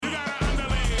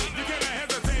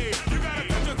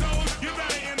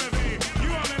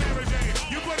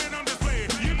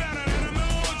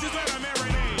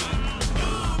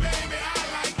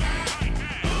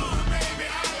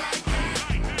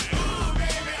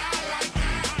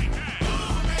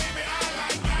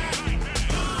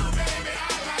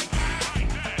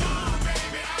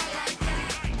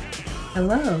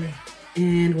Hello,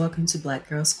 and welcome to Black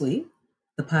Girl Squeak,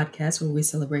 the podcast where we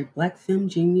celebrate Black film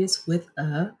genius with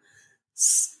a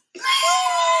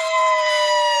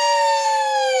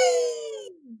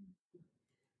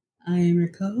I am your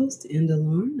co-host, Inda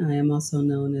Lorne. I am also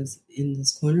known as In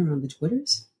This Corner on the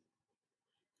Twitters.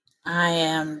 I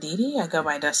am Dee Dee. I go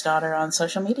by Dust Daughter on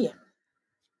social media.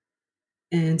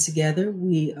 And together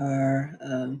we are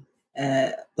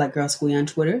at Black Girl Squeak on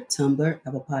Twitter, Tumblr,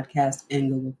 Apple Podcast,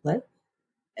 and Google Play.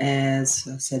 As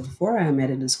I said before, I am at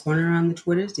In This Corner on the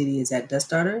Twitters. Dee Dee is at Dust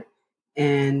Daughter.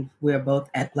 And we're both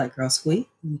at Black Girl Squeak.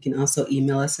 You can also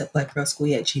email us at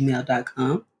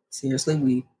blackgirlsqueak@gmail.com. Seriously,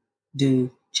 we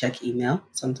do check email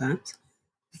sometimes.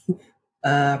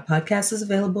 Podcast is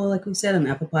available, like we said, on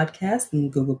Apple Podcast and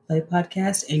Google Play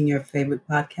Podcast and your favorite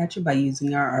podcatcher by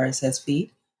using our RSS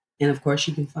feed. And of course,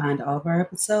 you can find all of our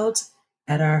episodes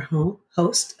at our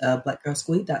host,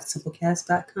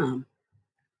 blackgirlsqueak.simplecast.com.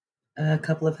 A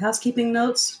couple of housekeeping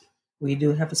notes. We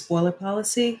do have a spoiler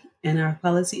policy, and our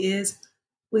policy is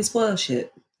we spoil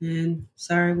shit. And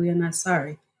sorry, we are not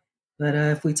sorry. But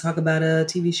if we talk about a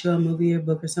TV show, a movie, or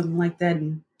book, or something like that,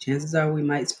 and chances are we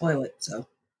might spoil it. So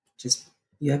just,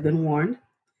 you have been warned.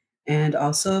 And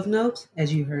also of note,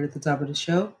 as you heard at the top of the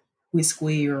show, we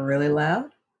squeak really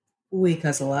loud, we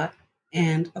cuss a lot,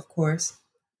 and of course,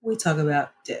 we talk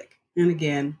about dick. And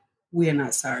again, we are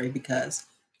not sorry because,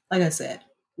 like I said,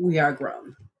 we are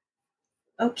grown.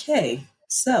 Okay,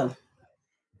 so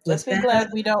Just be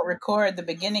glad we don't record the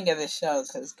beginning of the show,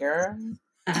 because girl, ooh,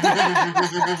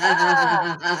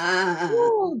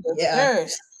 the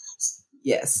thirst.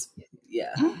 Yes,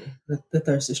 yeah, the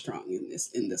thirst is strong in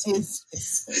this one.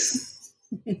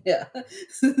 Yeah.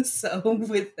 So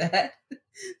with that,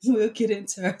 we'll get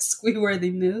into our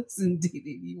squeak-worthy news. And Dee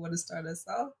Dee, you want to start us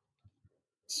off?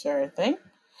 Sure thing.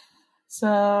 So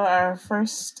our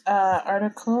first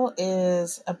article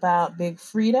is about Big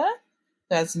Freedia.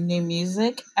 That's new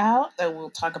music out that we'll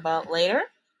talk about later.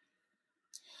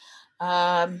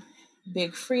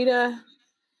 Big Freedia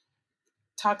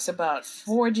talks about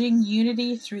forging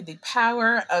unity through the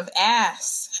power of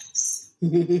ass.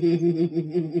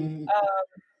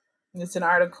 It's an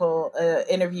article,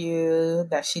 interview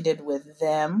that she did with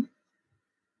Them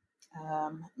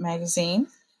magazine.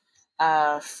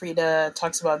 Freedia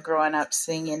talks about growing up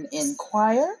singing in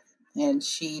choir, and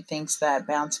she thinks that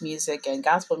bounce music and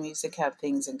gospel music have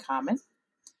things in common.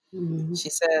 Mm-hmm. She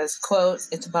says, quote,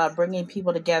 "It's about bringing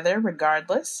people together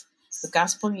regardless. With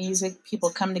gospel music,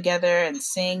 people come together and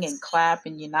sing and clap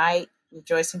and unite,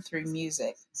 rejoicing through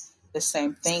music. The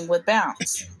same thing with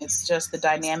bounce. It's just the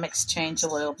dynamics change a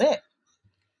little bit.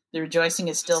 The rejoicing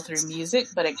is still through music,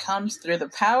 but it comes through the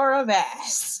power of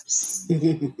ass."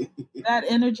 That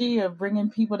energy of bringing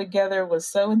people together was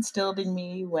so instilled in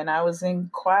me when I was in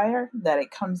choir that it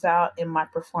comes out in my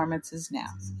performances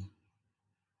now.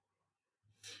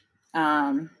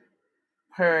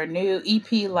 Her new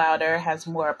EP, Louder, has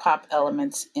more pop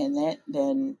elements in it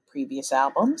than previous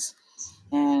albums.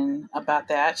 And about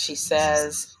that, she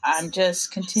says, "I'm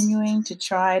just continuing to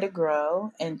try to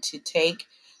grow and to take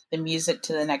the music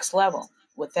to the next level.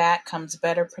 With that comes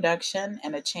better production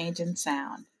and a change in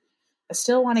sound. I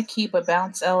still want to keep a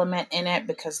bounce element in it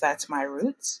because that's my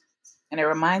roots. And it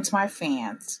reminds my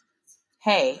fans,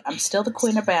 hey, I'm still the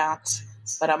queen of bounce,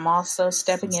 but I'm also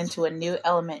stepping into a new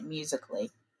element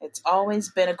musically. It's always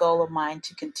been a goal of mine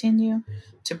to continue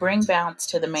to bring bounce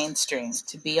to the mainstream,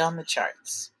 to be on the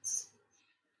charts."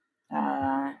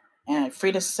 And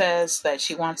Freedia says that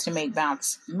she wants to make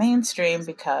bounce mainstream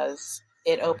because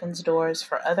it opens doors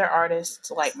for other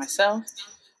artists like myself,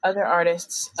 other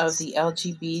artists of the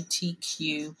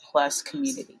LGBTQ plus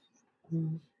community.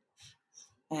 Mm.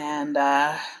 And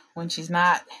when she's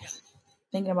not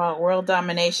thinking about world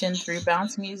domination through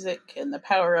bounce music and the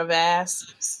power of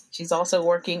ass, she's also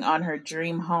working on her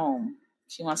dream home.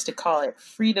 She wants to call it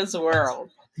Freedia's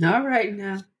World. All right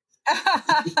now.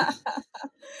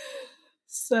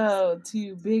 So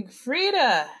to Big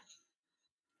Freedia,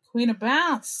 Queen of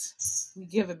Bounce, we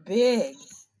give it big.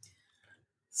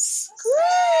 Scream!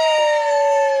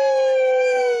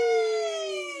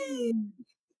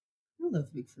 I love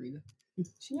Big Freedia.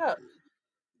 Yep.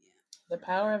 The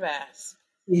power of ass.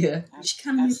 Yeah, she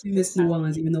kind of makes me miss New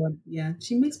Orleans, even though,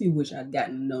 she makes me wish I'd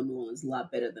gotten to know New Orleans a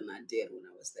lot better than I did when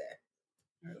I was there.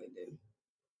 I really do.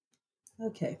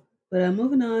 Okay, but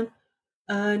moving on.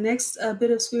 Next, a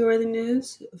bit of squeak-worthy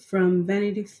news from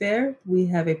Vanity Fair. We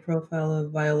have a profile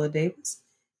of Viola Davis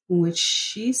in which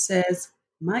she says,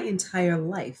 "My entire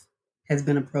life has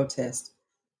been a protest."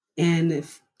 And in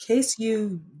case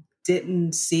you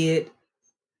didn't see it,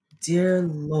 dear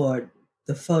Lord,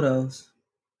 the photos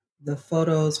The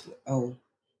photos, oh,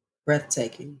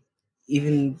 breathtaking.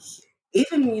 Even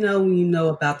when you know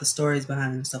about the stories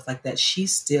behind it and stuff like that, she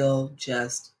still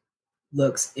just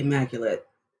looks immaculate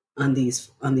on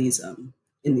these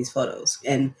in these photos.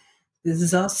 And this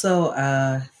is also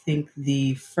I think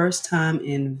the first time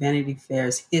in Vanity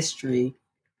Fair's history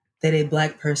that a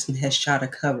black person has shot a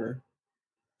cover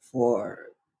for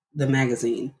the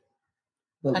magazine.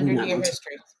 But we're not 100-year going to.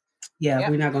 history. Yeah,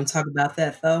 Yep. we're not going to talk about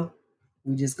that though.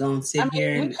 We just going to I sit mean,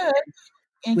 here we and could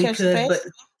and we catch the could, but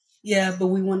face. yeah, but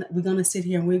we're going to sit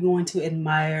here and we're going to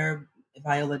admire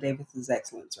Viola Davis's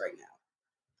excellence right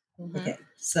now. Mm-hmm. Okay,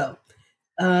 so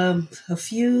a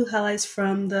few highlights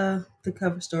from the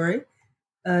cover story.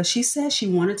 She says she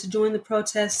wanted to join the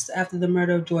protests after the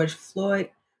murder of George Floyd,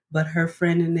 but her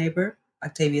friend and neighbor,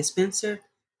 Octavia Spencer,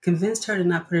 convinced her to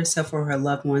not put herself or her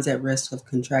loved ones at risk of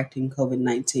contracting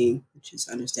COVID-19, which is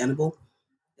understandable.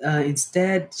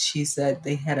 Instead, she said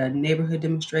they had a neighborhood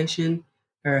demonstration.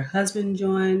 Her husband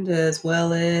joined, as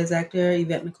well as actor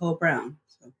Yvette Nicole Brown.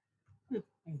 So, I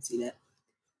can see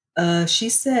that. She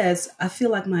says, I feel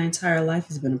like my entire life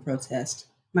has been a protest.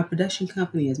 My production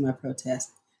company is my protest.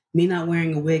 Me not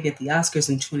wearing a wig at the Oscars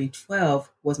in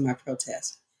 2012 was my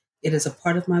protest. It is a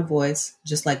part of my voice,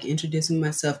 just like introducing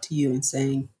myself to you and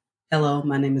saying, hello,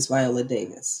 my name is Viola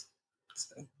Davis.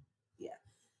 So,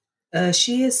 yeah.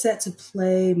 She is set to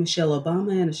play Michelle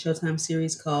Obama in a Showtime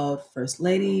series called First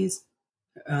Ladies.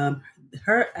 Um,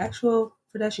 Her actual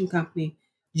production company,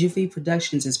 Juvi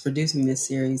Productions, is producing this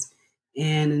series.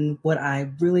 And what I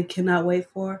really cannot wait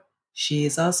for, she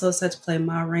is also set to play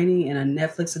Ma Rainey in a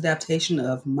Netflix adaptation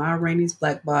of Ma Rainey's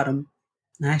Black Bottom.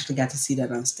 And I actually got to see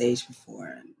that on stage before.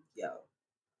 And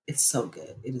it's so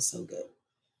good. It is so good.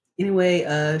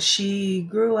 Anyway, she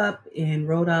grew up in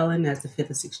Rhode Island as the fifth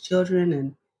of six children,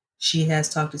 and she has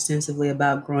talked extensively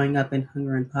about growing up in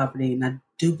hunger and poverty. And I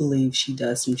do believe she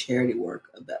does some charity work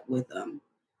about with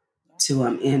to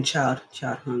end child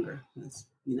hunger. Because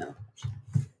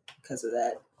of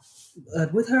that.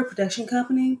 With her production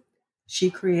company, she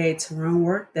creates her own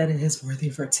work that is worthy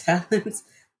of her talents.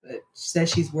 But she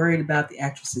says she's worried about the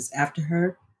actresses after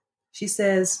her. She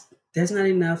says there's not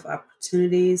enough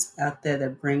opportunities out there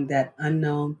that bring that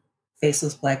unknown,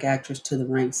 faceless black actress to the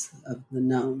ranks of the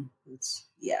known. It's,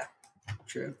 yeah,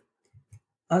 true.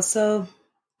 Also,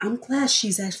 I'm glad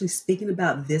she's actually speaking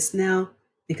about this now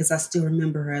because I still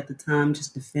remember her at the time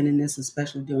just defending this,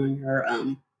 especially during her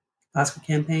Oscar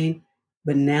campaign.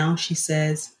 But now she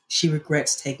says she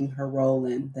regrets taking her role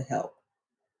in The Help.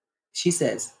 She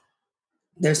says,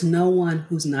 there's no one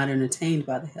who's not entertained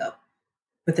by The Help.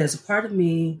 But there's a part of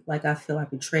me like I feel I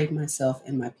betrayed myself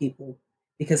and my people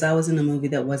because I was in a movie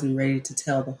that wasn't ready to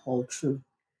tell the whole truth.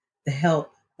 The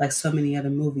Help, like so many other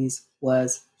movies,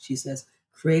 was, she says,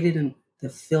 created in the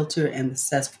filter and the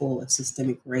cesspool of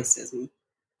systemic racism.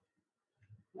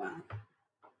 Wow.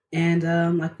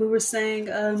 And like we were saying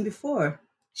before,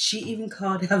 she even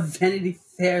called out Vanity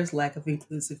Fair's lack of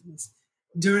inclusiveness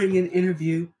during an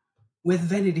interview with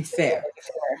Vanity Fair.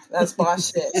 That's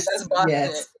boss shit. That's boss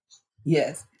Yes. shit.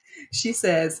 Yes. She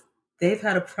says they've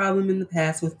had a problem in the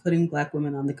past with putting black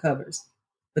women on the covers.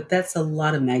 But that's a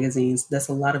lot of magazines. That's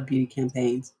a lot of beauty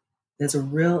campaigns. There's a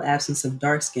real absence of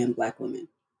dark skinned black women.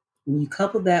 When you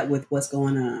couple that with what's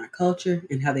going on in our culture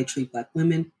and how they treat black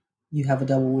women, you have a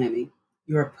double whammy.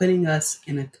 You are putting us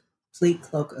in a complete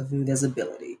cloak of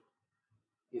invisibility.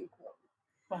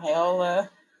 Viola.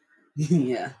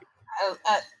 Yeah.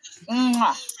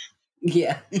 Mwah.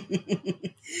 Yeah.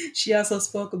 She also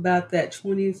spoke about that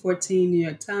 2014 New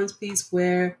York Times piece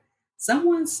where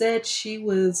someone said she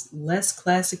was less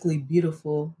classically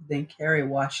beautiful than Kerry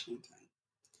Washington.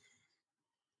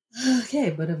 Okay,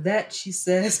 but of that, she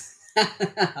says,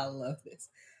 I love this.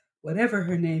 Whatever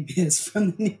her name is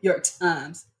from the New York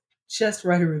Times, just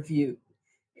write a review.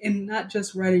 And not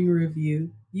just writing a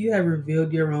review, you have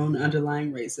revealed your own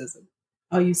underlying racism.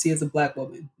 All you see is a black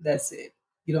woman. That's it.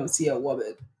 You don't see a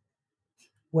woman.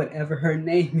 Whatever her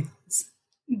name is.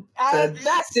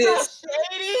 That's so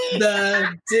shady.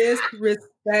 The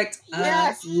disrespect.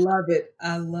 Yes. I love it.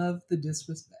 I love the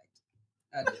disrespect.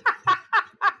 I do.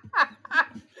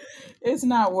 It's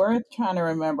not worth trying to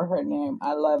remember her name.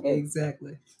 I love it.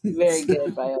 Exactly. Very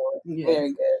good, Viola. Yeah.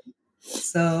 Very good.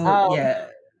 So, yeah.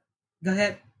 Go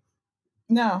ahead.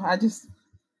 No, I just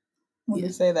wanted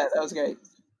to say that. That was great.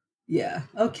 Yeah.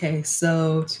 Okay.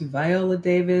 So, to Viola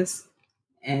Davis,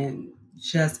 and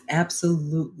just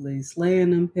absolutely slaying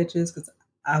them pitches because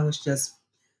I was just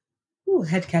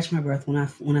had to catch my breath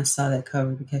when I saw that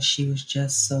cover because she was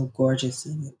just so gorgeous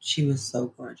in it. She was so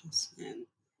gorgeous, and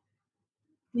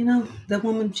that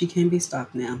woman, she can't be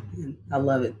stopped now, and I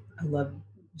love it. I love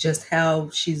just how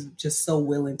she's just so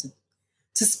willing to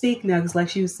speak now. Because like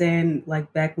she was saying,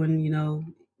 like back when,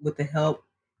 with the help,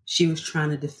 she was trying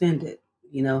to defend it,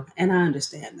 and I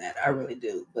understand that. I really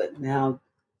do. But now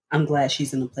I'm glad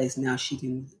she's in a place now she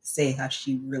can say how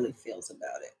she really feels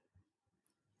about it.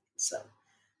 So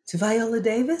to Viola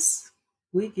Davis,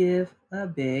 we give a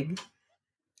big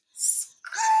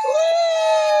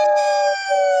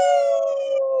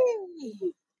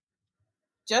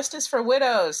Justice for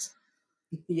widows.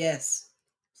 yes,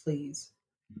 please.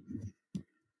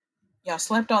 Y'all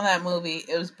slept on that movie.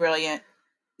 It was brilliant.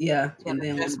 Yeah, It's one and of the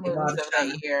then want best to give all movies the of that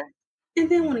shine. year. And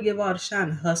then want to give all the shine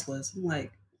to Hustlers. I'm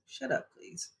like, shut up,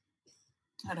 please.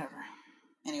 Whatever.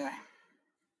 Anyway.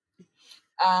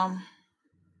 Um.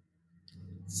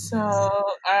 So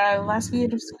our last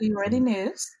bit of squee-worthy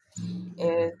news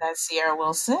is that Sierra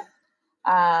Wilson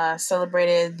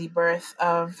celebrated the birth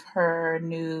of her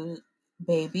new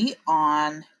baby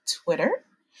on Twitter.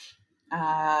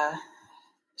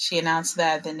 She announced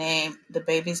that the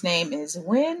baby's name is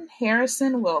Wynn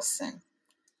Harrison Wilson,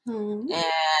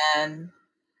 and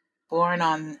born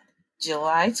on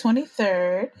July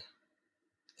 23rd,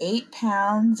 8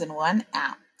 pounds and 1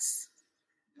 ounce.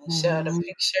 They showed a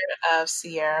picture of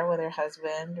Sierra with her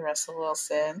husband, Russell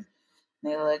Wilson.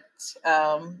 They looked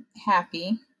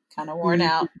happy, kind of worn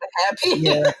out, but happy.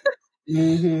 Yeah.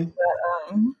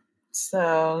 Mm-hmm.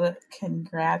 So,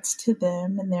 congrats to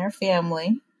them and their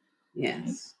family.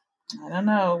 Yes. I don't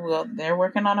know. Well, they're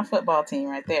working on a football team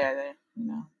right there.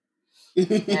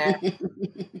 They're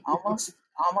almost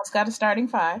got a starting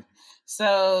five.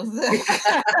 So,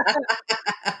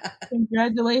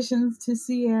 congratulations to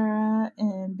Sierra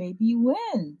and baby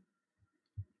Wynn.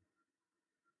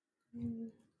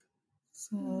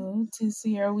 So, to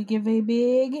Sierra, we give a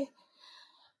big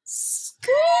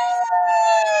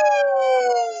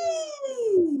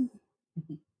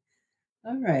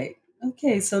All right.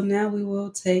 Okay, so now we will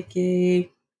take a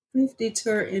brief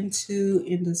detour into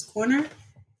this corner.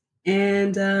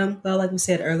 And well, like we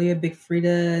said earlier, Big Frida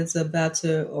is about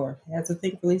to, or has, I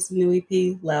think, released a new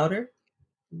EP, Louder.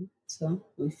 So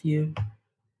if you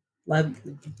love,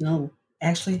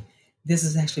 actually, this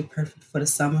is actually perfect for the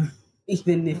summer,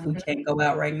 even if we can't go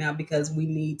out right now because we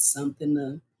need something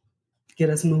to get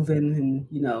us moving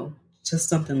and, just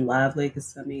something lively.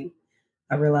 Because, I mean,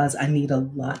 I realize I need a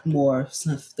lot more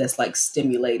stuff that's like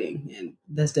stimulating, and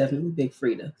that's definitely Big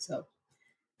Frida. So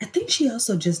I think she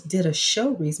also just did a show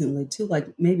recently too, like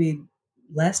maybe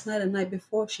last night or night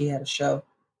before she had a show.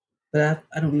 But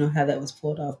I don't know how that was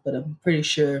pulled off, but I'm pretty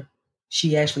sure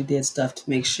she actually did stuff to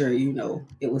make sure,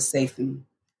 it was safe and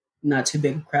not too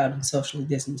big a crowd and socially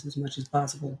distanced as much as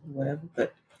possible or whatever.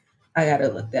 But I gotta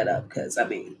look that up because I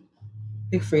mean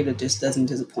Big Frida just doesn't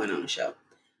disappoint on the show.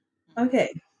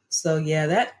 Okay. So yeah,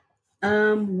 that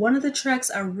one of the tracks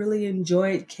I really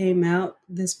enjoyed came out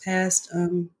this past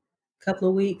couple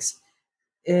of weeks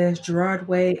is Gerard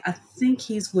Way. I think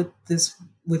he's with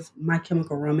My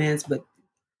Chemical Romance, but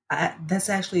that's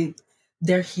actually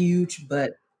they're huge,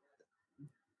 but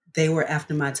they were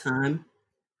after my time.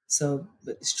 So,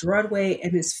 but it's Gerard Way,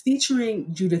 and it's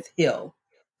featuring Judith Hill.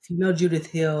 If you know Judith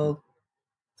Hill,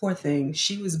 poor thing,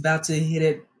 she was about to hit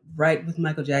it right with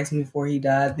Michael Jackson before he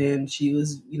died. Then she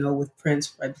was, with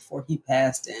Prince right before he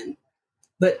passed.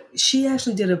 But she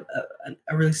actually did a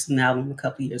released an album a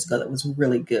couple of years ago that was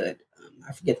really good.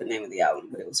 I forget the name of the album,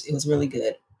 but it was really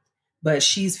good. But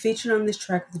she's featured on this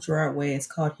track with Gerard Way. It's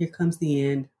called "Here Comes the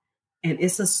End," and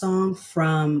it's a song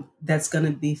from that's going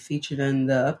to be featured in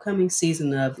the upcoming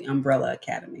season of The Umbrella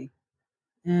Academy.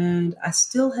 And I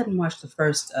still hadn't watched the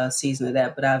first season of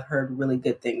that, but I've heard really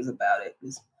good things about it.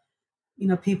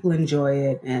 People enjoy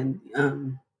it, and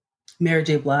Mary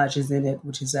J. Blige is in it,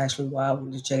 which is actually why I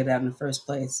wanted to check it out in the first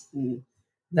place. And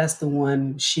that's the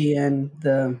one she and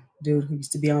the dude who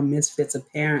used to be on Misfits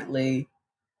apparently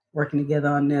working together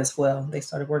on this. Well, they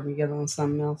started working together on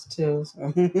something else too.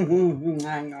 So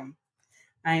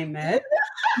I ain't mad.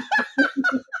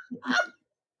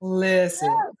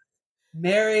 Listen,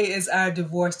 Mary is our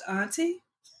divorced auntie.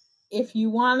 If you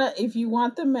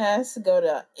want the mess, go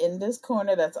to In This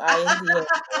Corner. That's Listen,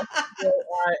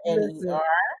 INDARNER.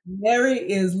 Mary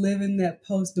is living that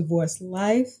post-divorce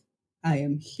life. I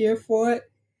am here for it.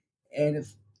 And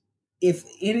if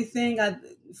anything,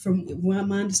 from what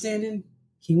my understanding,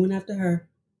 he went after her.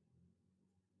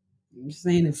 I'm just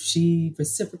saying, if she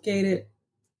reciprocated,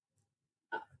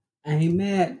 I ain't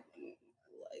mad.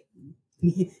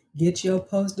 Get your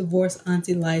post-divorce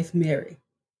auntie life, Mary.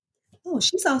 Oh,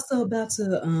 she's also about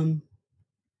to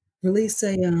release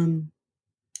a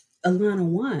Alana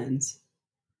Wines.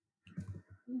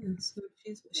 Yeah, so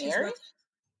she's Mary? about to,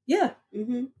 yeah.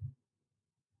 Mm-hmm.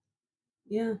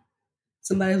 Yeah.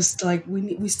 Somebody was like,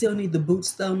 we still need the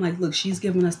boots though. I'm like, look, she's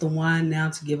giving us the wine now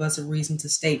to give us a reason to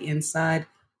stay inside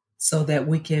so that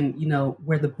we can,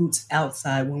 wear the boots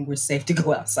outside when we're safe to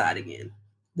go outside again.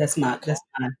 That's my Okay.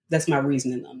 that's my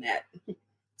reasoning on that.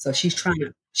 So she's trying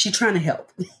to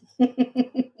help.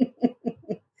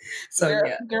 So Girl,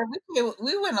 yeah. girl,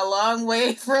 we went a long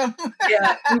way from.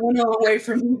 Yeah, we went all away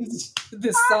from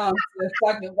this song to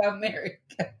talking about Mary.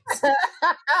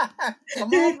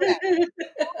 Come on back.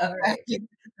 All right.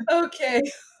 Okay.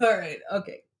 All right.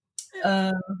 Okay.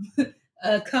 Um,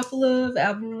 a couple of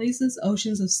album releases.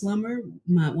 Oceans of Slumber,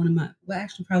 one of my, well,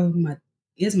 actually, probably my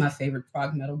favorite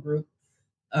prog metal group,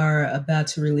 are about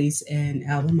to release an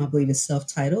album. I believe it's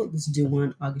self-titled. It's due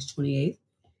on August 28th.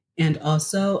 And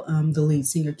also, the lead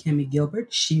singer Kemi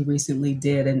Gilbert, she recently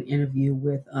did an interview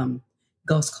with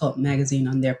Ghost Cult Magazine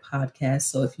on their podcast.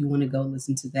 So if you want to go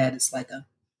listen to that, it's like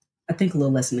I think a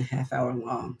little less than a half hour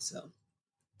long. So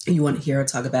you want to hear her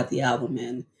talk about the album,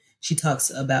 and she talks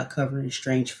about covering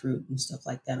Strange Fruit and stuff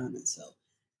like that on it. So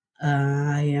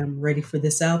I am ready for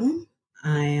this album.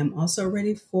 I am also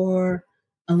ready for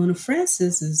Aluna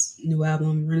Francis's new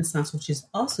album Renaissance, which is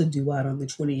also due out on the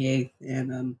 28th,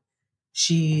 and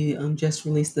she just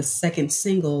released the second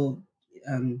single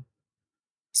um,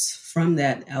 from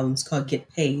that album. It's called Get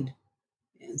Paid,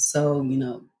 and so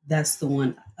that's the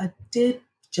one I did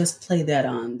just play that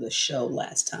on the show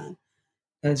last time.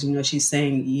 As she's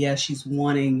saying, yeah, she's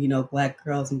wanting, black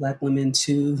girls and black women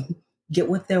to get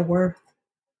what they're worth,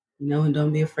 and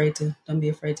don't be afraid to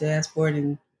ask for it,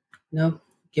 and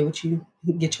get what you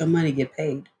get your money, get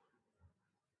paid.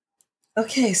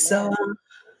 Okay, so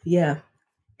Yeah. yeah,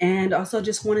 and also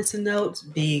just wanted to note,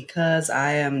 because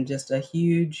I am just a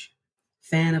huge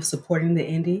fan of supporting the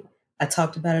indie. I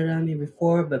talked about it on here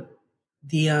before, but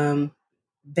the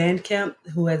Bandcamp,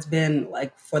 who has been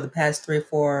like for the past 3 or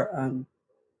 4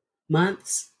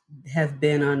 months, have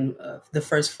been on the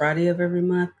first Friday of every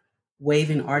month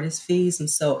waiving artist fees. And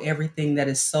so everything that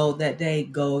is sold that day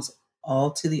goes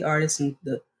all to the artist, and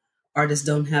the artists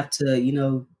don't have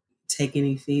to, take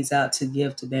any fees out to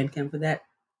give to Bandcamp for that.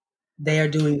 They are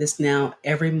doing this now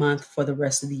every month for the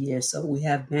rest of the year. So we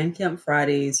have Bandcamp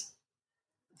Fridays,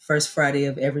 first Friday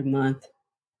of every month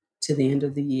to the end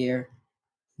of the year.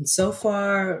 And so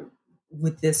far,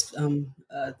 with this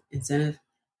incentive,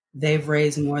 they've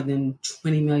raised more than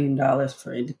 $20 million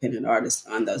for independent artists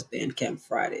on those Bandcamp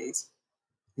Fridays.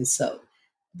 And so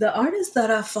the artists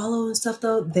that I follow and stuff,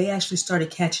 though, they actually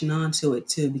started catching on to it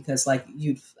too, because like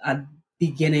I'd be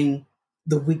getting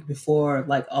the week before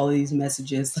like all of these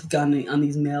messages like on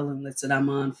these mailing lists that I'm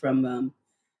on from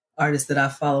artists that I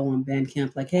follow on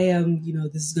Bandcamp, like, hey,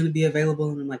 this is going to be available,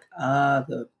 and I'm like,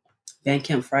 the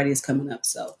Bandcamp Friday is coming up.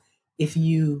 So if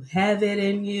you have it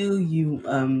in you, you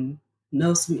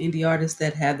know some indie artists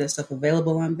that have their stuff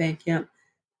available on Bandcamp,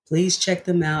 please check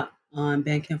them out on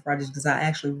Bandcamp Fridays, because I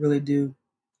actually really do.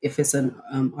 If it's an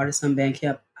artist on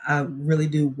Bandcamp, I really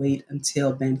do wait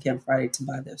until Bandcamp Friday to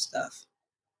buy their stuff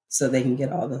so they can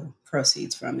get all the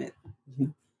proceeds from it.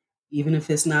 Even if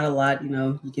it's not a lot,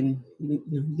 you can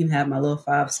have my little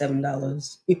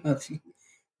 $5-7,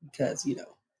 because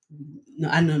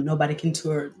I know nobody can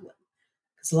tour.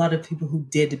 Because a lot of people who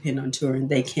did depend on touring,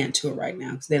 they can't tour right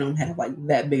now because they don't have like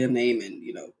that big a name, and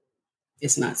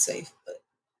it's not safe. But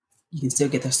you can still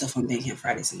get their stuff on Bandcamp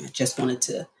Fridays, and I just wanted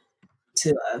to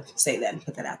say that and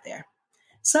put that out there.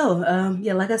 So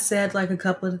yeah, like I said, like a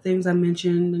couple of the things I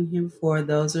mentioned in here before,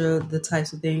 those are the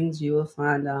types of things you will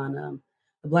find on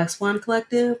the Black Swan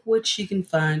Collective, which you can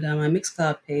find on my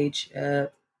Mixcloud page,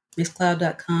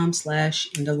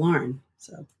 mixcloud.com/Indalarn.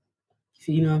 So if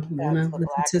you want That's to the listen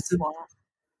Black to some. Swan.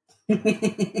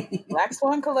 Black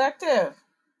Swan Collective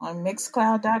on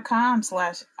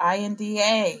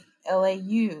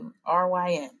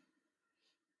mixcloud.com/INDALAURYN.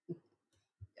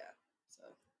 Yeah. So,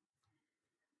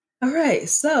 all right.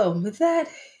 So with that,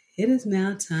 it is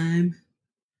now time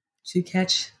to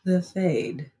catch the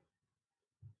fade.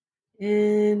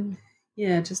 And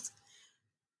yeah, just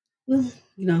well,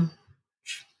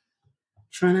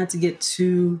 try not to get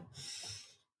too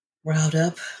riled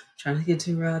up. Try not to get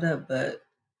too riled up, but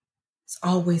it's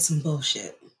always some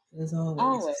bullshit. There's always some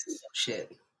Always.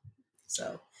 bullshit.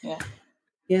 So Yeah.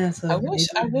 yeah, so I wish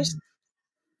I wish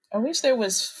I wish there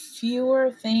was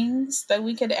fewer things that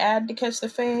we could add to catch the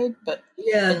fade, but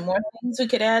yeah, and more things we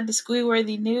could add to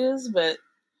Squeeworthy News, but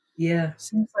yeah,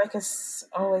 seems like it's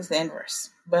always the inverse.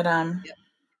 But yeah.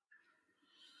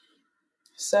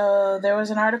 so there was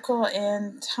an article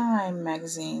in Time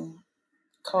magazine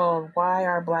called Why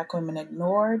Are Black Women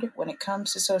Ignored When It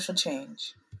Comes to Social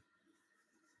Change?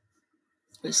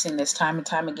 We've seen this time and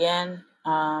time again.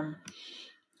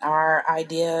 our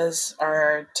ideas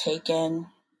are taken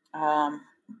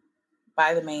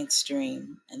by the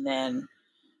mainstream, and then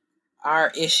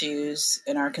our issues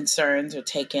and our concerns are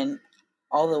taken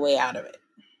all the way out of it.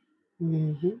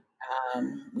 Mm-hmm.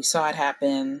 We saw it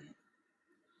happen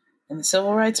in the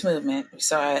civil rights movement. We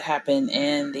saw it happen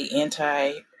in the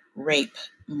anti-rape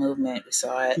movement. We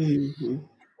saw it. Mm-hmm.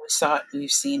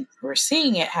 We're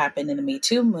seeing it happen in the Me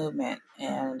Too movement,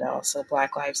 and also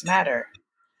Black Lives Matter.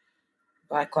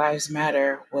 Black Lives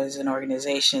Matter was an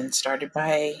organization started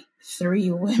by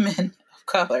 3 women of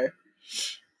color.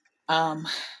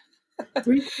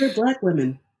 3 queer Black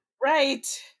women. Right.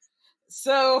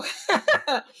 So,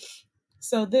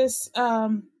 so this,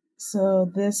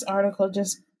 this article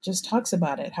just talks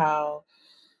about it. How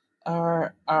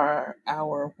our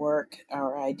work,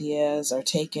 our ideas are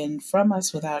taken from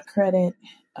us without credit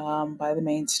by the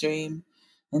mainstream,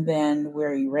 and then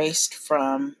we're erased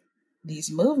from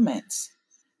these movements,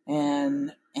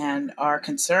 and our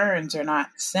concerns are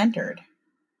not centered.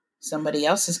 Somebody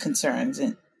else's concerns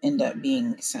end up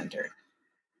being centered,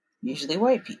 usually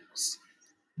white people's.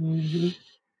 Mm-hmm.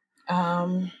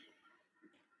 Um,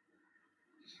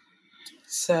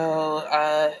 so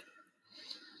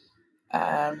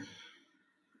um,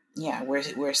 yeah,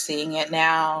 we're seeing it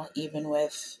now, even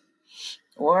with,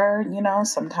 or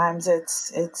sometimes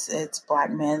it's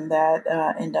Black men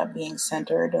that end up being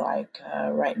centered, like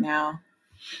right now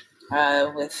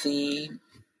with the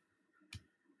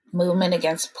movement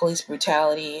against police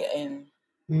brutality and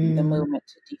the Mm-hmm. movement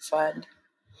to defund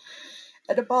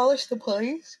and abolish the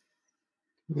police.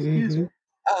 Excuse Mm-hmm. me.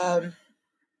 Um,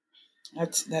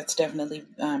 that's definitely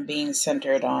being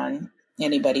centered on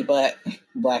anybody but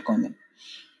Black women.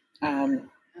 Um,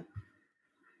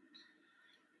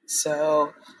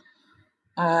 so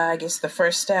I guess the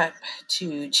first step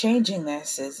to changing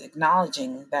this is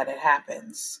acknowledging that it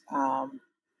happens.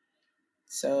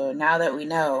 So now that we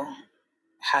know,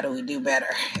 how do we do better?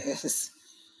 Is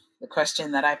the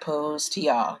question that I pose to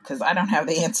y'all, because I don't have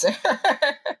the answer.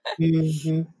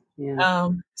 Mm-hmm. Yeah.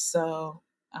 So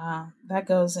that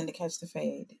goes into Catch the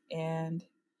Fade. And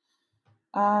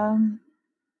um,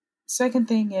 second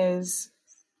thing is,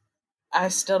 I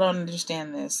still don't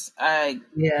understand this. I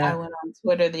Yeah. went on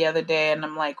Twitter the other day and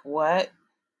I'm like, what?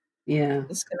 Yeah.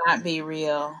 This cannot be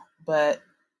real. But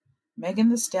Megan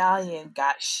Thee Stallion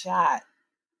got shot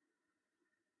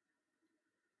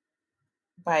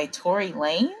by Tory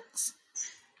Lanez?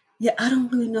 Yeah, I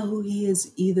don't really know who he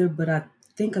is either, but I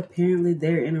think apparently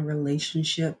they're in a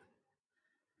relationship,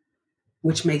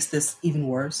 which makes this even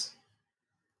worse.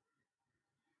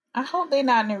 I hope they're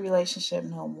not in a relationship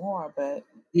no more, but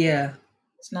Yeah,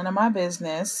 it's none of my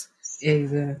business.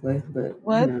 exactly. But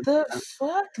What the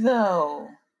fuck, though?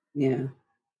 yeah.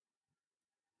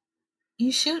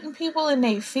 You shooting people in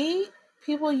their feet?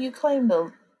 People you claim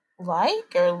to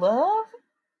like or love?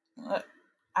 What?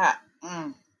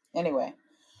 Anyway,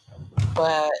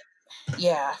 but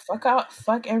yeah,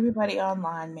 fuck everybody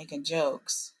online making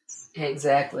jokes.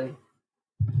 Exactly.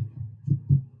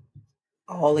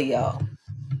 All of y'all.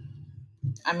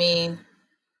 I mean,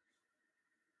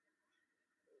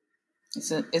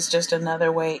 it's just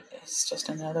another way. It's just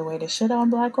another way to shit on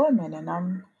Black women, and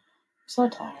I'm so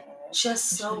tired of it. Just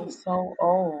This shit so is so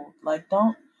old. Like,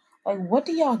 don't, like, what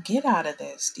do y'all get out of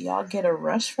this? Do y'all get a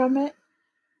rush from it?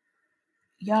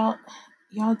 Y'all,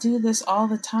 y'all do this all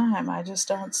the time. I just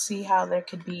don't see how there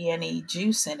could be any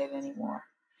juice in it anymore.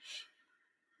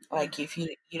 Like, if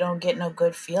you don't get no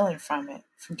good feeling from it,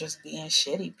 from just being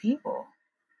shitty people.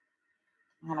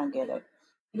 I don't get it.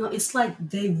 it's like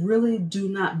they really do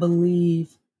not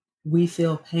believe we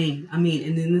feel pain. I mean,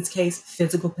 and in this case,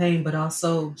 physical pain, but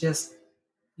also just,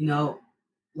 you know,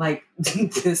 like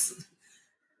this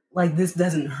like this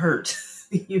doesn't hurt,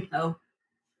 you know?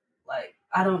 Like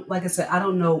I don't like I said, I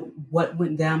don't know what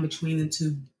went down between the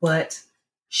two, but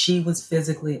she was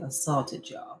physically assaulted,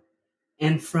 y'all.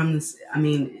 And from this, I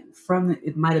mean, from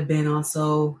it might have been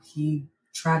also he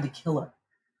tried to kill her.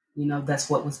 That's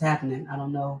what was happening. I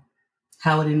don't know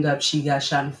how it ended up. She got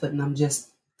shot in the foot, and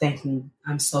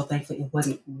I'm so thankful it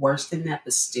wasn't worse than that.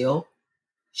 But still,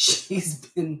 she's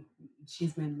been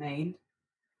she's been maimed,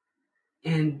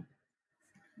 and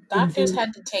Doctors then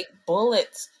had to take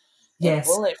bullets and yes,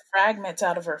 bullet fragments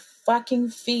out of her fucking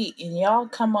feet, and y'all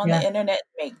come on the yeah, internet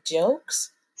and make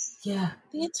jokes? yeah,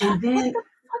 The entire, and what then the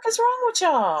fuck is wrong with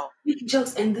y'all? making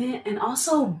jokes, and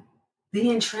also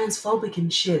being transphobic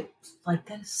and shit. Like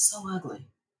that is so ugly.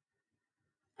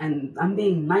 And I'm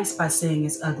being nice by saying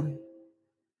it's ugly.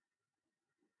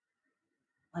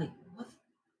 Like what?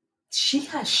 She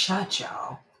got shot,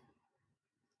 y'all.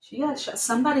 She got shot.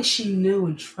 Somebody she knew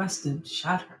and trusted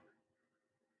shot her.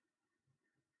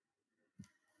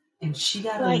 And she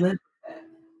got to Like, live with that.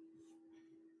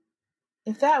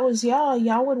 if that was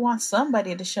y'all would want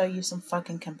somebody to show you some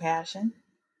fucking compassion.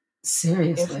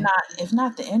 Seriously. If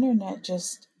not the internet,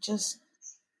 just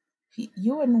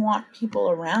you wouldn't want people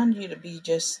around you to be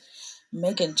just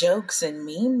making jokes and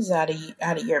memes out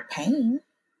of your pain.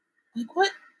 Like,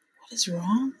 what is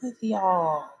wrong with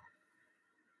y'all?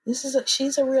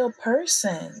 She's a real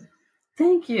person.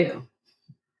 Thank you.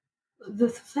 The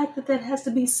fact that has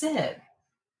to be said.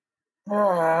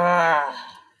 Anyway,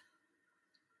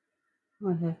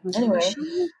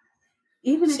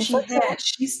 even if she had,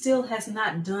 she still has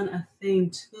not done a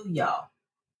thing to y'all.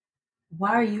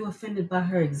 Why are you offended by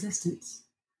her existence?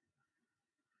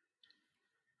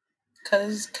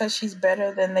 Cause she's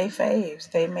better than they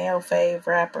faves. They male fave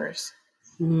rappers.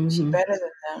 Mm-hmm. She's better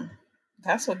than them.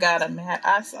 That's what got them mad.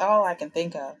 That's all I can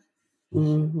think of.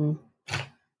 Mm-hmm.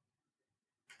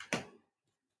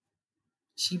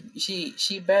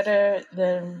 She better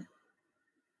than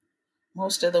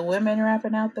most of the women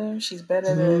rapping out there. She's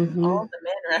better than all the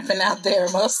men rapping out there,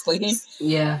 mostly.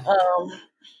 Yeah.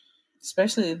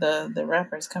 Especially the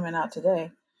rappers coming out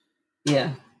today.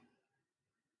 Yeah.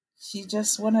 She's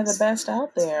just one of the best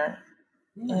out there.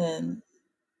 Yeah.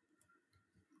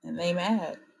 And they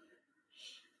mad.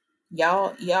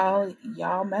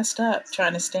 Y'all messed up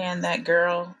trying to stand that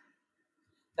girl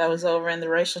that was over in the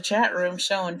racial chat room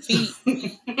showing feet.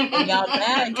 And y'all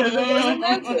mad because it wasn't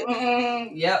naked.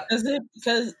 Yep.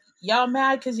 Because y'all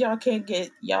mad because y'all can't get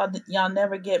y'all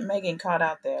never get Megan caught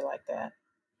out there like that.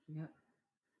 Yep.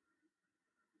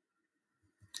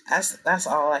 That's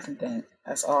all I can think.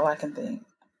 That's all I can think.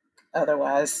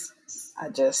 Otherwise, I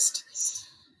just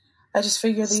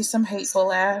figure these some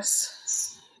hateful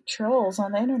ass trolls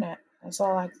on the internet. That's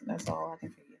all I can figure.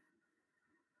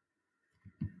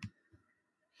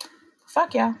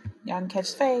 Fuck y'all. Y'all can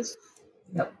catch the phase.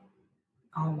 Yep.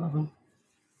 All of them.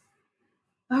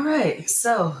 All right.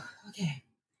 So, okay.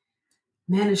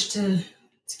 Managed to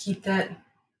keep that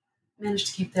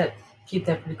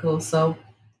pretty cool. So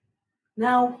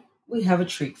now we have a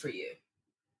treat for you.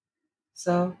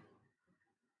 So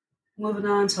moving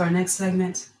on to our next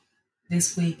segment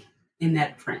this week in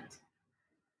that print.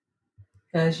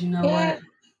 Because you know what?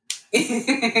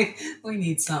 we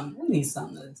need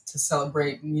something to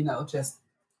celebrate and, just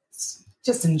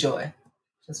enjoy.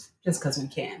 Just because we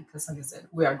can. Because like I said,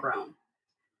 we are grown.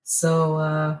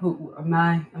 So who am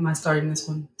I starting this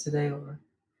one today or?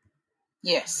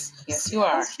 Yes, you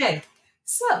are. Okay,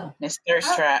 so Miss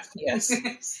Thirst Trap. Yes,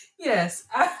 yes.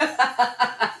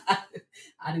 I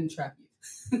didn't trap you.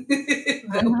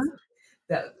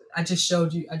 I just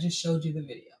showed you the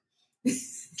video. You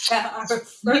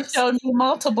showed me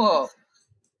multiple.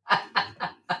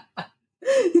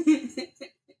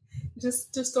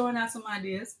 just throwing out some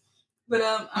ideas, but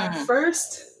our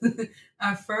first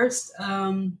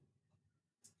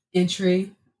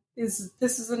entry is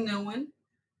a new one.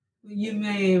 You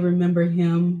may remember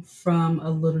him from a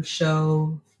little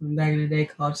show from back in the day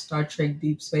called Star Trek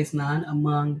Deep Space Nine,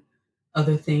 among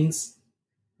other things.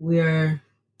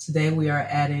 Today we are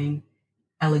adding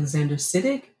Alexander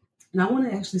Siddig, and I want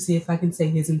to actually see if I can say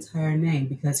his entire name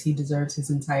because he deserves his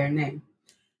entire name.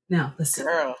 Now, listen.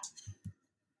 Girl,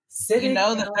 Siddig, you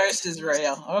know the thirst is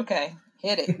real. Okay,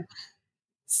 hit it.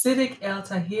 Siddig El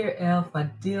Tahir El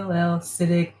Fadil El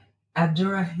Siddig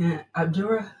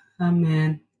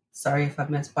Abdurrahman. Sorry if I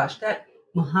misbotched that.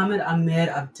 Muhammad Ahmed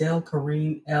Abdel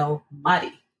Karim El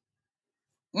Mahdi.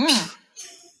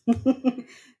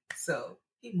 So,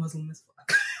 he Muslim as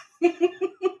fuck.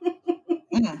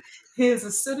 He is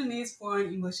a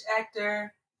Sudanese-born English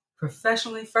actor.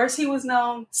 Professionally, first he was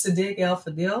known Siddig El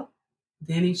Fadil.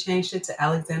 Then he changed it to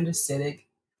Alexander Siddig.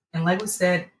 And like we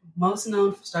said, most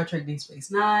known for Star Trek Deep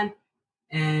Space Nine.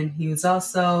 And he was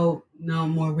also known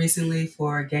more recently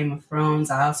for Game of Thrones.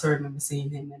 I also remember seeing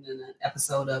him in an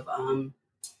episode of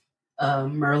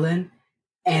Merlin.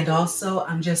 And also,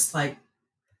 I'm just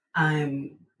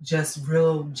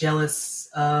real jealous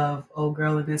of old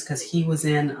girl in this because he was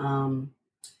in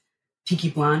Peaky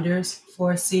Blinders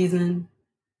for a season.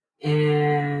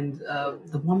 And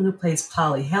the woman who plays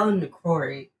Polly, Helen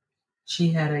McCrory,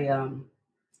 she had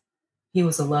he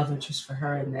was a love interest for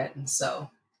her in that. And so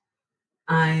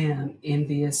I am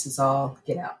envious as all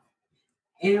get out.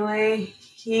 Anyway,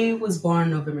 he was born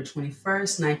November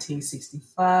 21st,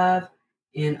 1965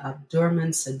 in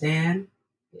Omdurman, Sudan.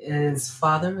 His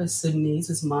father is Sudanese,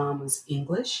 his mom is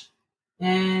English.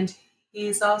 And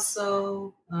he's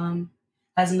also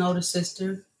has an older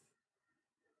sister.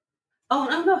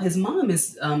 Oh, no, his mom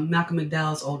is Malcolm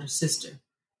McDowell's older sister.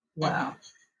 Wow.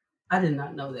 I did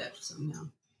not know that somehow.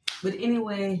 But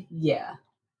anyway, yeah.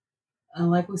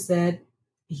 Like we said,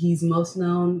 he's most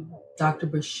known Dr.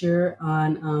 Bashir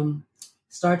on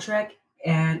Star Trek,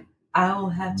 and I'll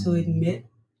have to admit,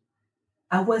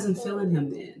 I wasn't feeling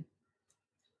him then.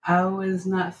 I was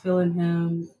not feeling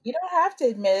him. You don't have to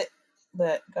admit,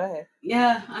 but go ahead.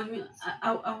 Yeah, I mean,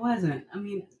 I wasn't. I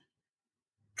mean,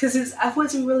 because I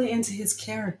wasn't really into his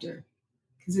character,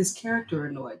 because his character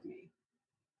annoyed me.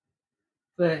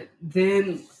 But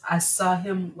then I saw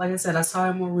him, like I said, I saw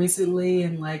him more recently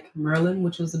in like Merlin,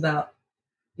 which was about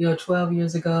 12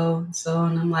 years ago. So,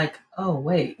 and I'm like, oh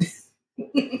wait,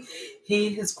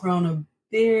 he has grown a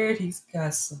beard. He's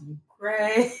got some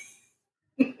gray.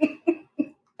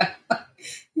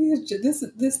 This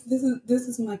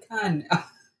is my kind now.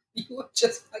 You are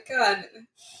just my kind.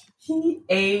 He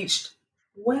aged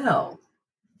well.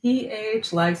 He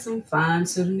aged like some fine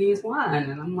Sudanese wine,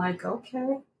 and I'm like,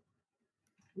 okay.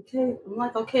 I'm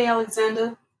like, okay,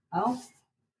 Alexander.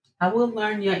 I will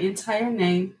learn your entire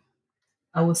name.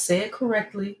 I will say it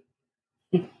correctly.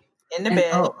 In the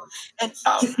bed.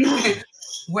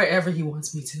 Wherever he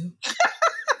wants me to.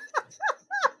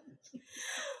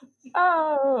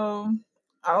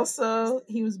 Also,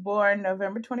 he was born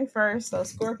November 21st, so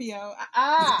Scorpio.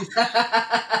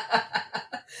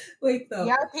 Wait, though.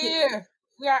 We out here.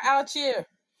 We are out here.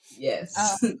 Yes.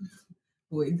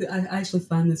 Wait, I actually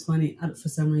find this funny for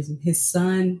some reason. His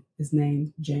son is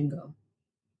named Django.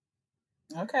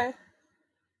 Okay.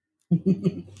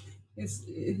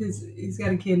 He's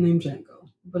got a kid named Django.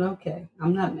 But okay,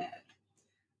 I'm not mad.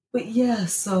 But yeah,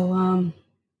 so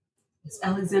it's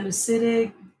Alexander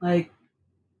Siddig, like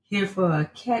here for a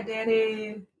cat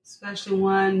daddy, especially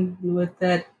one with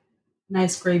that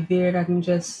nice gray beard I can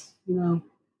just, run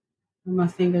my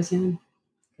fingers in.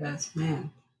 Because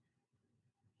man,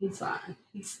 he's fine.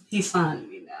 He's fine to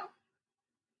me now.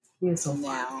 He is so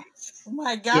fine. Oh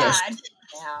my God. Yes.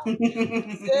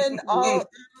 Now.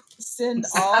 Send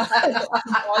all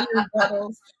your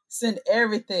rebuttals, send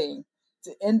everything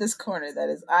to In This Corner. That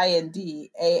is INDASCORNER.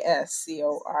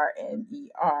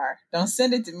 Don't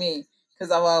send it to me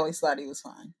because I've always thought he was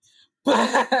fine.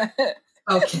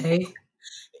 Okay.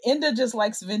 Enda just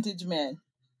likes vintage men.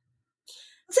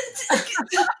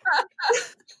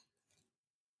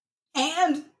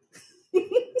 And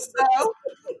so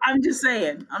I'm just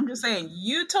saying,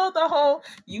 you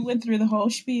went through the whole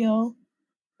spiel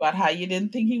about how you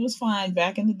didn't think he was fine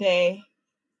back in the day.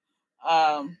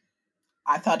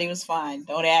 I thought he was fine.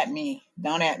 Don't at me.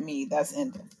 That's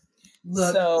Enda.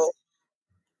 Look, so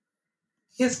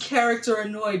his character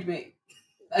annoyed me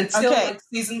until like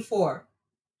season 4.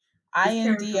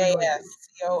 INDASCOR.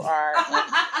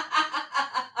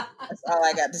 That's all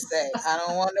I got to say. I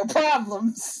don't want no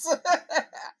problems.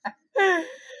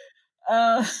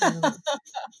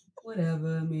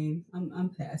 Whatever. I mean, I'm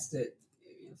past it.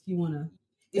 If you want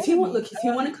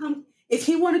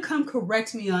to come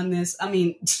correct me on this, I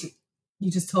mean, you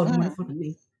just told him in front of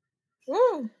me.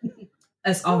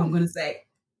 That's all I'm gonna say.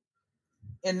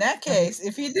 In that case,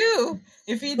 if you do,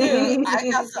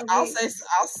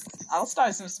 I'll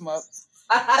start some smoke.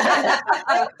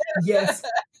 Yes,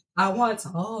 I want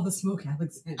all the smoke,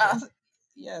 Alexander.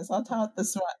 Yes, I'll talk the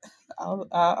smoke.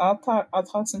 I'll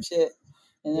talk some shit,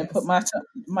 and then put my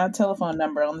telephone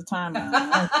number on the timeline.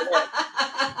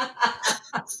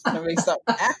 That makes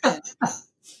something happen.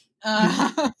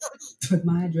 Put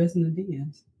my address in the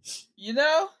DMs.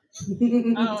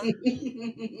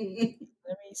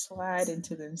 Let me slide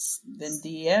into the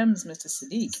DMs, Mr.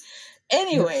 Siddiq.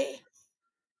 Anyway,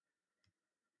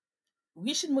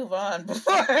 we should move on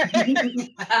before we get in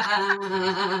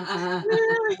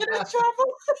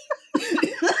trouble.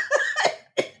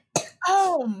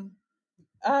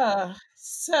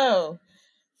 So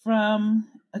from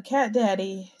a cat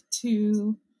daddy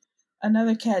to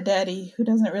another cat daddy who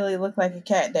doesn't really look like a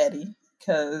cat daddy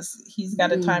because he's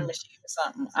got a time machine or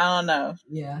something. I don't know.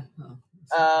 Yeah.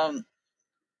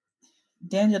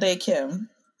 Daniel Day Kim.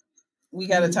 We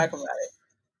got to talk about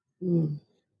it.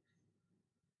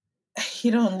 He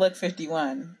don't look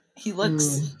 51. He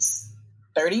looks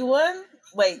 31.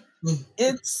 Like,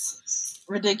 it's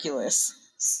ridiculous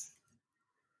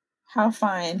how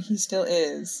fine he still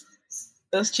is.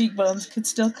 Those cheekbones could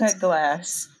still cut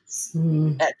glass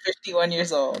at 51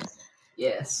 years old.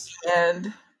 Yes.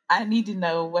 And I need to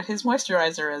know what his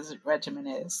moisturizer regimen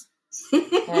is.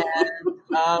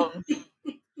 And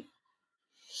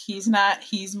he's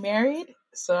married,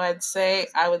 so I'd say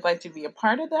I would like to be a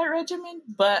part of that regimen,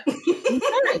 but he's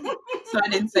married, so I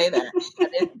didn't say that.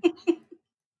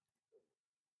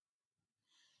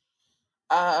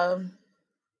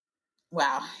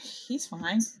 Wow, he's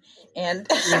fine. And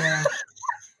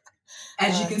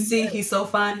as you can see, he's so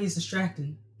fine, he's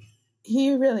distracting.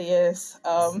 He really is.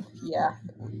 Yeah,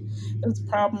 there's a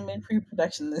problem in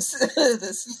pre-production this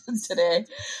this today.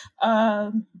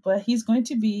 But he's going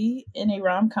to be in a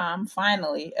rom-com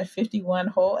finally at 51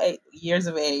 whole years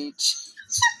of age.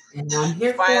 And I'm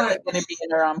here for Finally it. going to be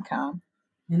in a rom-com.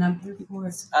 And I'm here for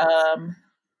it.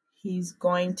 He's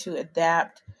going to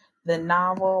adapt the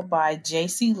novel by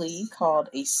J.C. Lee called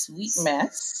A Sweet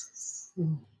Mess.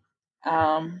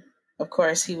 Um, of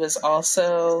course, he was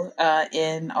also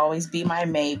in Always Be My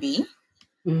Maybe.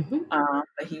 Mm-hmm.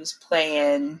 But he was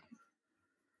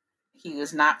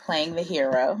not playing the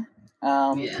hero,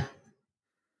 Yeah.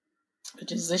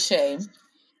 which is a shame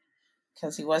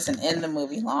because he wasn't in the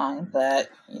movie long, but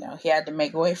he had to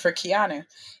make way for Keanu.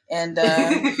 And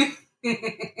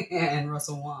and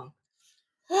Russell Wong.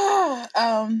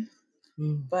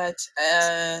 But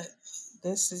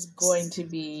this is going to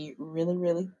be really,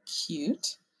 really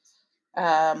cute.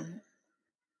 The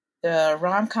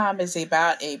rom-com is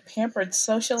about a pampered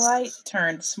socialite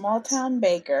turned small-town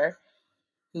baker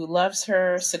who loves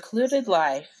her secluded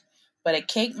life, but a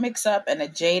cake mix-up and a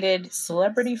jaded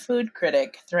celebrity food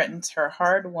critic threatens her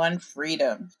hard-won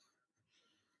freedom.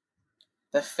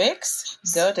 The fix?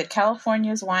 Go to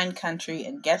California's wine country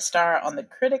and guest star on the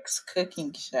critic's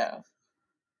cooking show.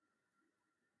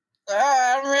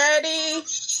 I'm ready.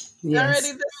 Yes. I'm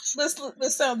ready.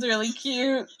 This sounds really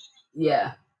cute.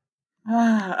 Yeah.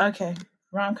 Okay.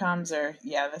 Rom-coms are,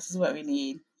 this is what we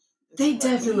need. They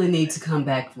definitely need to come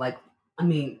back. Like, I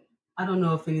mean, I don't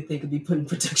know if anything could be put in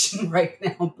production right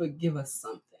now, but give us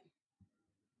something.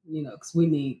 Because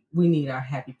we need our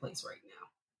happy place right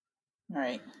now.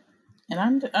 Right.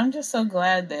 And I'm just so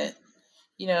glad that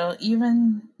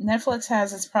even Netflix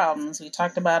has its problems. We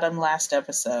talked about them last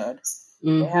episode.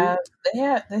 Mm-hmm.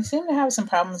 They seem to have some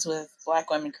problems with Black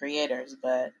women creators,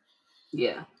 but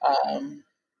yeah,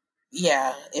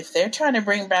 if they're trying to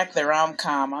bring back the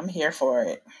rom-com, I'm here for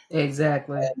it.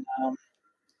 Exactly. And,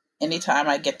 anytime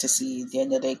I get to see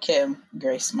Daniel Day Kim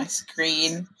grace my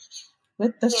screen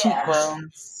with the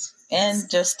cheekbones and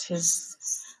just his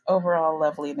overall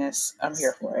loveliness, I'm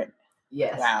here for it.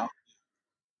 Yes. Wow.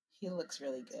 He looks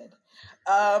really good.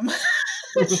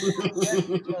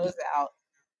 Close out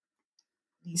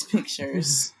these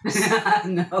pictures. I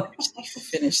know.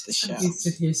 Finish the show. You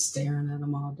sit here staring at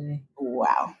them all day.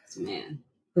 Wow. Man.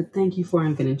 But thank you for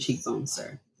inventing cheekbones,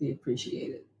 sir. We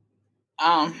appreciate it.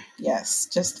 Yes,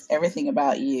 just everything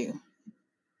about you.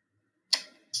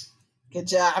 Good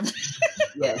job.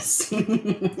 Yes.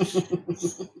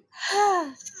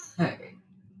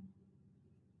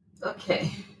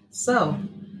 Okay. So,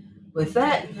 with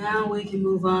that, now we can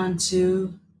move on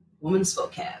to Woman's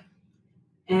Vocab.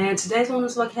 And today's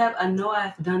Woman's Vocab, I know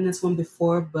I've done this one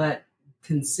before, but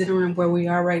considering where we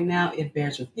are right now, it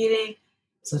bears repeating.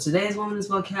 So today's Woman's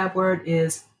Vocab word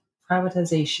is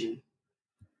privatization.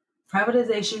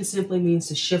 Privatization simply means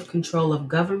to shift control of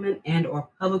government and or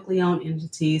publicly owned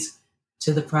entities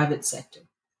to the private sector.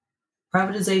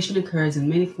 Privatization occurs in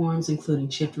many forms, including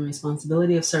shifting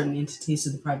responsibility of certain entities to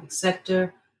the private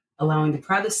sector, allowing the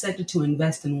private sector to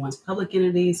invest in one's public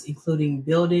entities, including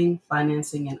building,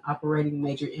 financing, and operating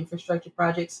major infrastructure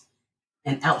projects,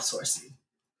 and outsourcing.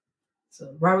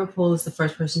 So Robert Poole is the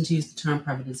first person to use the term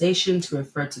privatization to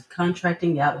refer to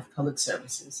contracting out of public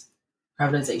services.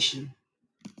 Privatization.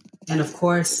 And of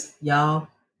course, y'all,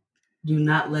 do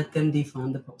not let them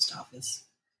defund the post office.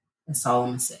 That's all I'm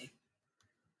going to say.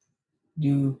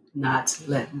 Do not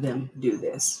let them do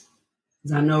this.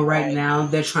 Because I know right now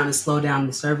they're trying to slow down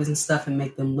the service and stuff and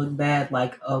make them look bad.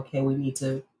 Like, okay, we need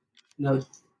to,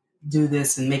 do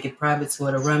this and make it private so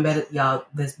it'll run better. Y'all,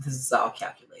 this is all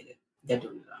calculated. They're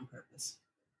doing it on purpose.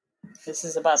 This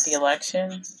is about the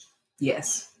election.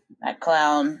 Yes. That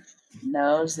clown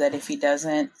knows that if he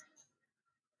doesn't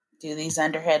do these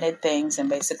underhanded things and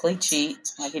basically cheat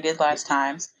like he did last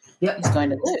time, he's going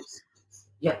to lose.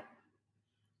 Yep.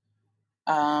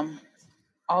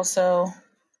 Also,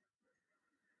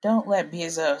 don't let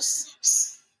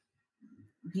Bezos.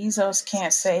 Bezos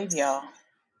can't save y'all.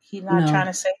 He's not trying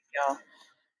to save y'all.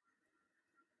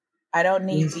 I don't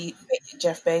need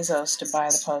Jeff Bezos to buy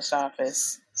the post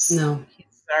office. No. He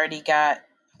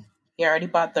already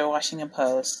bought the Washington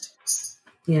Post.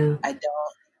 Yeah. I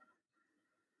don't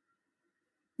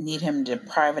need him to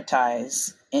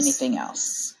privatize anything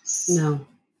else. No.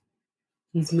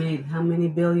 He's made how many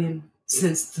billion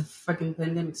since the fucking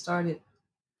pandemic started?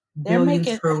 They're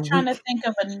trying to think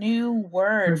of a new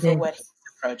word for what he's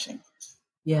approaching.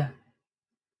 Yeah.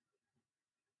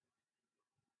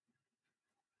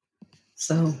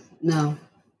 So no,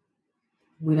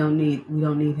 we don't need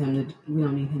him to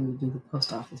do the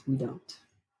post office. We don't.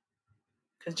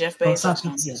 Because Jeff Bezos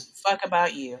don't Yeah. fuck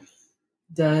about you.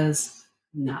 Does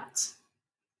not.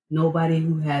 Nobody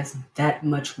who has that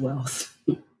much wealth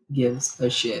gives a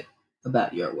shit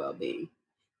about your well-being.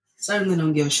 Certainly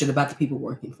don't give a shit about the people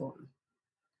working for him.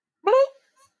 Bloop.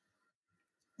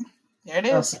 There it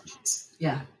is. Okay.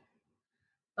 Yeah.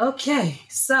 Okay,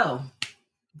 so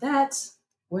that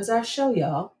was our show,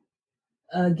 y'all.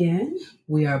 Again,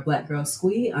 we are Black Girl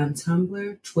Squee on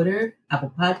Tumblr, Twitter,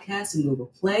 Apple Podcasts, and Google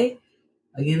Play.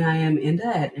 Again, I am Inda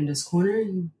at Inda's Corner.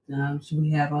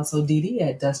 We have also Dee Dee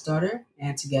at Dust Daughter,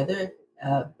 and together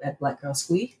at Black Girl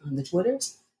Squee on the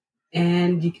Twitters.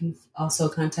 And you can also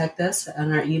contact us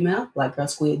on our email,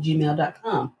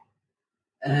 blackgirlsquee@gmail.com.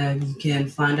 You can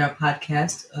find our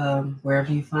podcast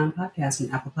wherever you find podcasts,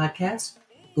 on Apple Podcasts,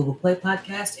 Google Play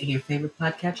Podcast, and your favorite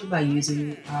podcatcher by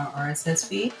using our RSS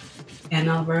feed. And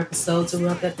all of our episodes are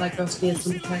up at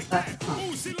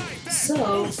blackgirlsquee@simplecast.com.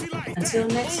 So, until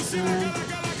next time,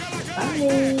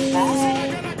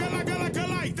 bye.